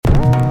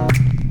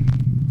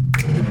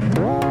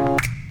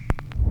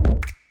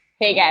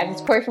Hey guys, it's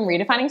Corey from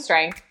Redefining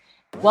Strength.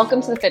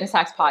 Welcome to the Fitness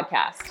Hacks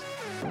Podcast.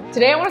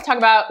 Today I want to talk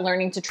about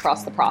learning to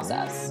trust the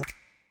process.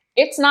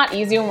 It's not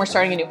easy when we're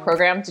starting a new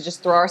program to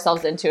just throw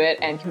ourselves into it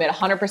and commit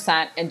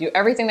 100% and do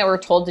everything that we're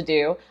told to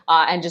do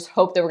and just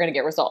hope that we're going to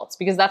get results,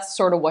 because that's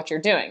sort of what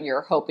you're doing. You're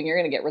hoping you're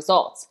going to get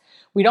results.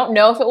 We don't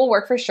know if it will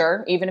work for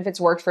sure, even if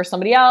it's worked for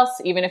somebody else,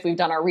 even if we've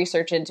done our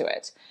research into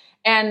it.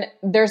 And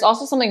there's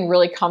also something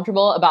really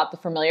comfortable about the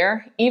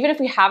familiar, even if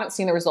we haven't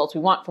seen the results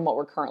we want from what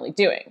we're currently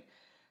doing.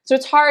 So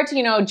it's hard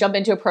to, jump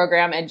into a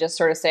program and just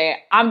sort of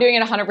say, I'm doing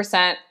it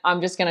 100%. I'm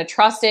just going to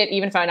trust it,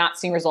 even if I'm not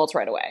seeing results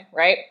right away,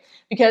 right?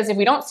 Because if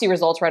we don't see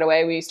results right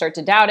away, we start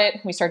to doubt it.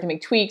 We start to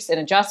make tweaks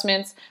and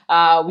adjustments.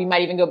 We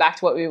might even go back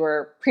to what we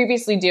were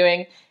previously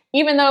doing.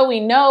 Even though we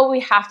know we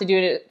have to do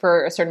it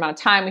for a certain amount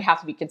of time, we have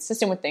to be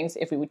consistent with things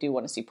if we do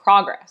want to see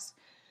progress.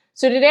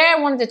 So today I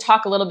wanted to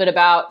talk a little bit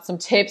about some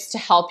tips to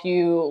help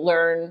you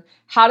learn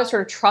how to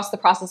sort of trust the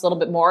process a little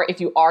bit more if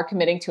you are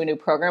committing to a new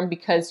program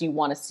because you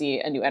want to see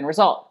a new end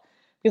result.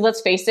 Because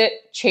let's face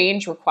it,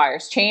 change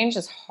requires change,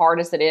 as hard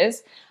as it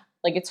is.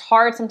 Like, it's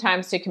hard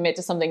sometimes to commit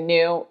to something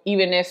new,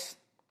 even if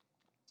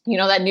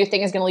that new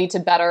thing is going to lead to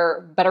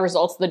better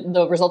results,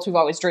 the results we've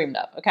always dreamed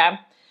of, okay?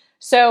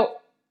 So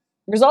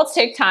results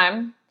take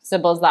time,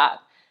 simple as that.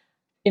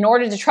 In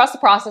order to trust the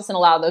process and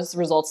allow those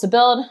results to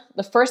build,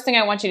 the first thing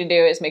I want you to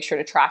do is make sure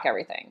to track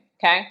everything,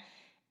 okay?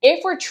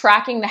 If we're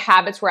tracking the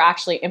habits we're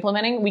actually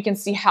implementing, we can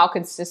see how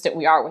consistent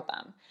we are with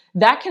them.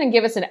 That can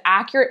give us an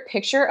accurate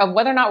picture of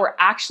whether or not we're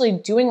actually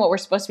doing what we're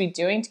supposed to be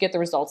doing to get the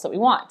results that we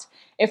want.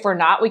 If we're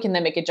not, we can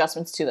then make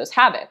adjustments to those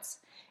habits.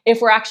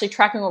 If we're actually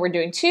tracking what we're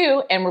doing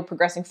too, and we're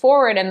progressing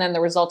forward and then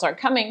the results aren't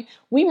coming,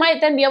 we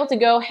might then be able to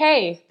go,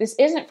 hey, this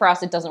isn't for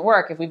us, it doesn't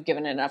work if we've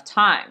given it enough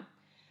time.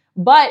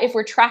 But if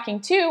we're tracking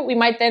too, we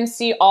might then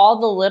see all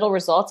the little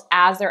results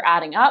as they're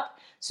adding up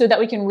so that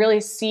we can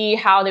really see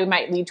how they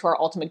might lead to our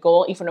ultimate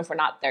goal, even if we're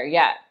not there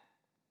yet.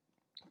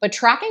 But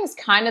tracking is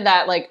kind of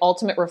that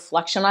ultimate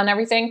reflection on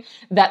everything,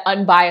 that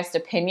unbiased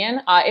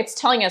opinion. It's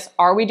telling us,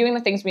 are we doing the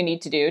things we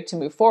need to do to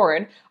move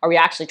forward? Are we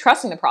actually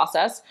trusting the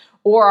process,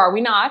 or are we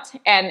not?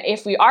 And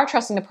if we are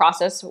trusting the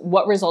process,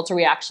 what results are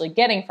we actually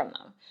getting from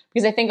them?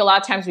 Because I think a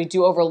lot of times we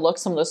do overlook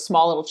some of those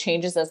small little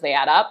changes as they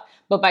add up.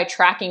 But by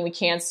tracking, we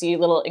can see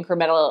little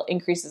incremental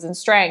increases in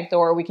strength,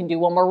 or we can do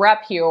one more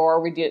rep here, or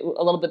we do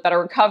a little bit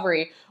better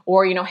recovery,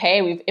 or,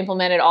 hey, we've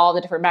implemented all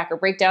the different macro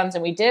breakdowns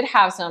and we did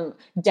have some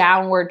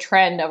downward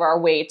trend of our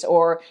weight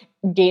or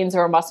gains of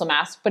our muscle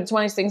mass. But it's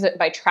one of these things that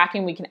by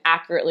tracking, we can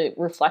accurately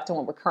reflect on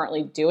what we're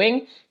currently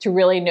doing to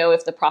really know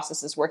if the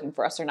process is working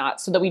for us or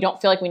not, so that we don't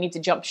feel like we need to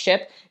jump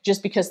ship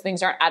just because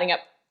things aren't adding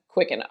up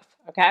quick enough,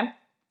 okay?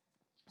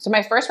 So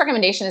my first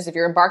recommendation is, if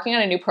you're embarking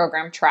on a new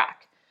program,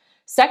 track.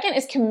 Second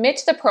is commit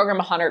to the program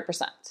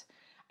 100%.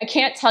 I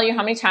can't tell you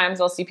how many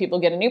times I'll see people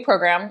get a new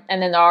program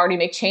and then they'll already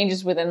make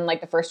changes within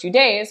the first few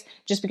days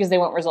just because they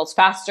want results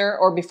faster,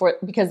 or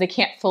because they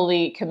can't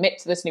fully commit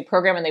to this new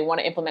program and they want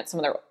to implement some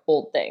of their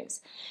old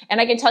things.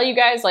 And I can tell you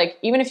guys,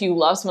 even if you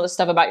love some of the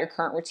stuff about your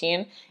current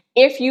routine,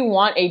 if you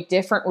want a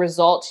different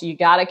result, you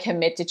got to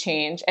commit to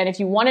change. And if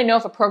you want to know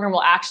if a program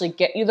will actually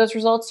get you those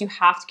results, you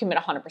have to commit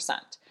 100%.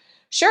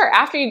 Sure,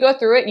 after you go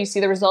through it and you see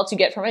the results you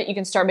get from it, you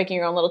can start making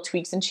your own little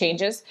tweaks and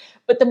changes.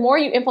 But the more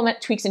you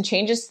implement tweaks and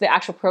changes to the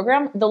actual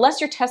program, the less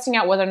you're testing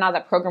out whether or not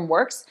that program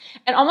works.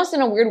 And almost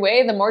in a weird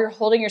way, the more you're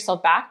holding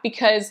yourself back,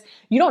 because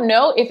you don't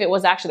know if it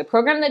was actually the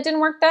program that didn't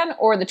work then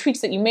or the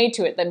tweaks that you made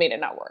to it that made it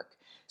not work.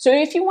 So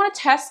if you want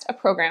to test a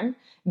program,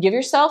 give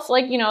yourself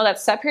that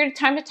set period of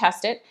time to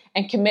test it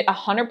and commit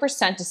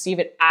 100% to see if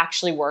it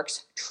actually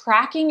works,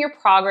 tracking your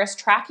progress,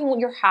 tracking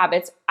your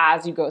habits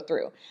as you go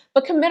through.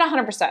 But commit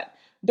 100%.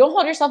 Don't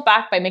hold yourself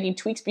back by making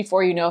tweaks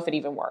before you know if it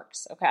even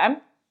works, okay?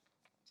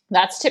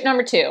 That's tip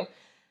number 2.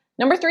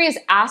 Number 3 is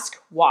ask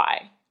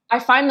why. I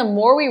find the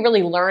more we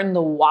really learn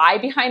the why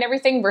behind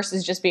everything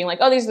versus just being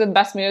oh, these are the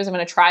best moves, I'm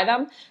going to try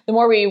them, the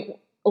more we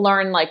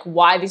learn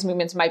why these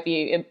movements might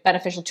be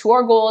beneficial to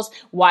our goals,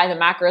 why the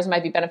macros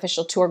might be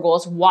beneficial to our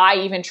goals, why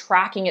even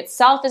tracking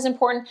itself is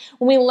important.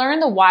 When we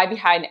learn the why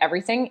behind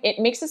everything, it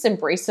makes us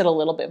embrace it a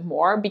little bit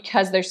more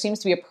because there seems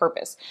to be a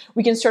purpose.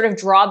 We can sort of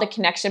draw the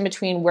connection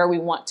between where we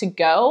want to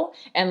go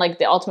and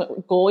the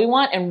ultimate goal we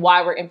want and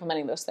why we're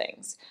implementing those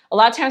things. A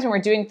lot of times when we're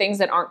doing things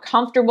that aren't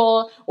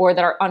comfortable or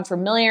that are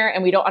unfamiliar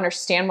and we don't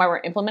understand why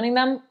we're implementing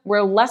them,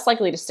 we're less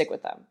likely to stick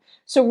with them.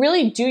 So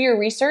really do your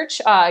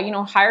research,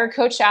 hire a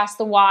coach to ask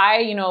the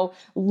why,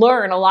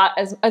 learn a lot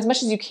as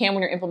much as you can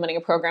when you're implementing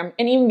a program.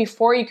 And even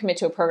before you commit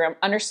to a program,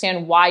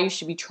 understand why you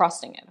should be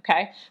trusting it,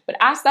 okay? But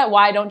ask that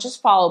why, don't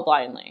just follow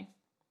blindly.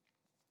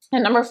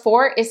 And number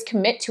 4 is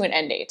commit to an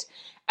end date.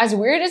 As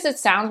weird as it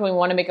sounds when we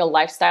want to make a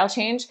lifestyle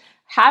change,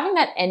 having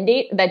that end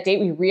date, that date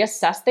we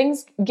reassess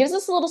things, gives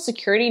us a little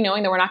security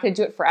knowing that we're not going to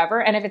do it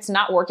forever. And if it's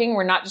not working,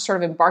 we're not just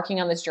sort of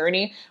embarking on this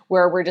journey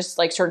where we're just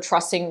sort of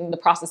trusting the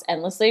process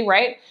endlessly,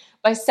 right?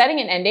 By setting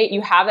an end date,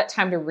 you have that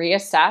time to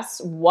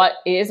reassess what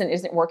is and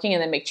isn't working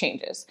and then make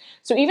changes.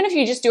 So even if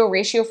you just do a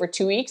ratio for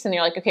 2 weeks and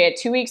you're like, okay, at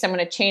 2 weeks, I'm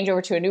going to change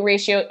over to a new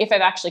ratio. If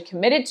I've actually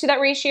committed to that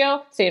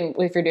ratio, say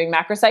if you're doing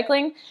macro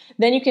cycling,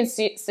 then you can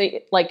see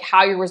like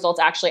how your results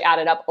actually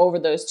added up over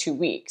those 2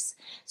 weeks.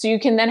 So you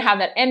can then have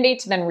that end date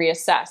to then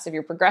reassess. If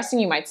you're progressing,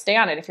 you might stay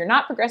on it. If you're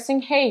not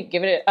progressing, hey,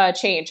 give it a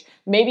change.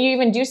 Maybe you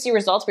even do see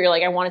results where you're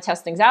like, I want to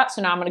test things out,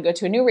 so now I'm going to go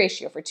to a new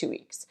ratio for 2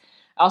 weeks.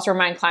 I also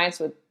remind clients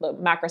with the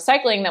macro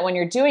cycling that when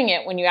you're doing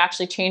it, when you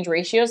actually change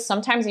ratios,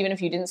 sometimes even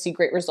if you didn't see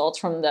great results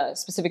from the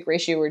specific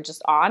ratio you were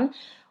just on,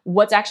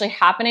 what's actually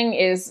happening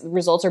is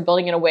results are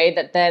building in a way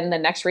that then the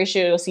next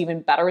ratio you'll see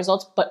even better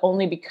results, but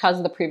only because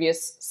of the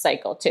previous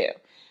cycle too.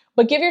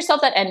 But give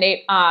yourself that end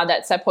date,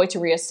 that set point to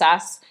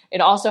reassess.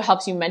 It also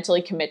helps you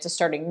mentally commit to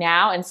starting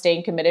now and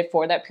staying committed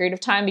for that period of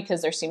time,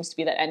 because there seems to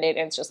be that end date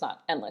and it's just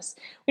not endless.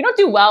 We don't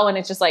do well when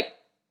it's just like,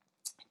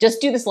 just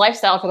do this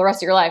lifestyle for the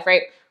rest of your life,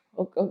 right?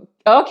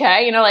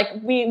 Okay, like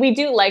we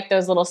do like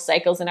those little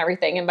cycles and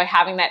everything. And by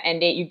having that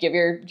end date, you give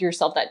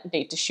yourself that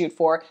date to shoot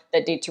for,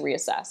 that date to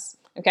reassess.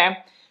 Okay.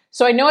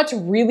 So I know it's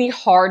really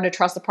hard to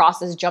trust the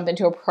process, jump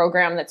into a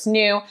program that's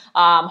new,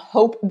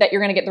 hope that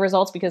you're going to get the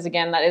results, because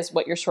again, that is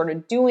what you're sort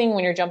of doing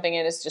when you're jumping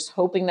in, is just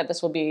hoping that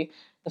this will be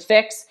the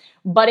fix.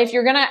 But if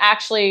you're going to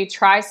actually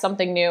try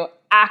something new,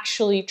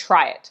 actually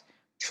try it.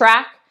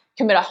 Track,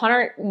 commit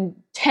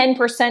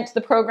 110% to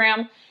the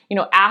program,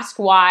 ask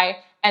why,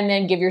 and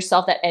then give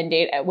yourself that end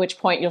date, at which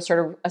point you'll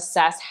sort of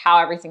assess how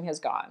everything has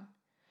gone.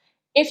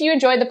 If you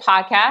enjoyed the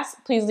podcast,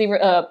 please leave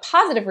a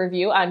positive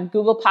review on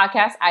Google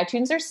Podcasts,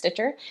 iTunes, or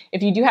Stitcher.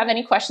 If you do have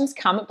any questions,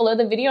 comment below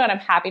the video and I'm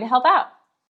happy to help out.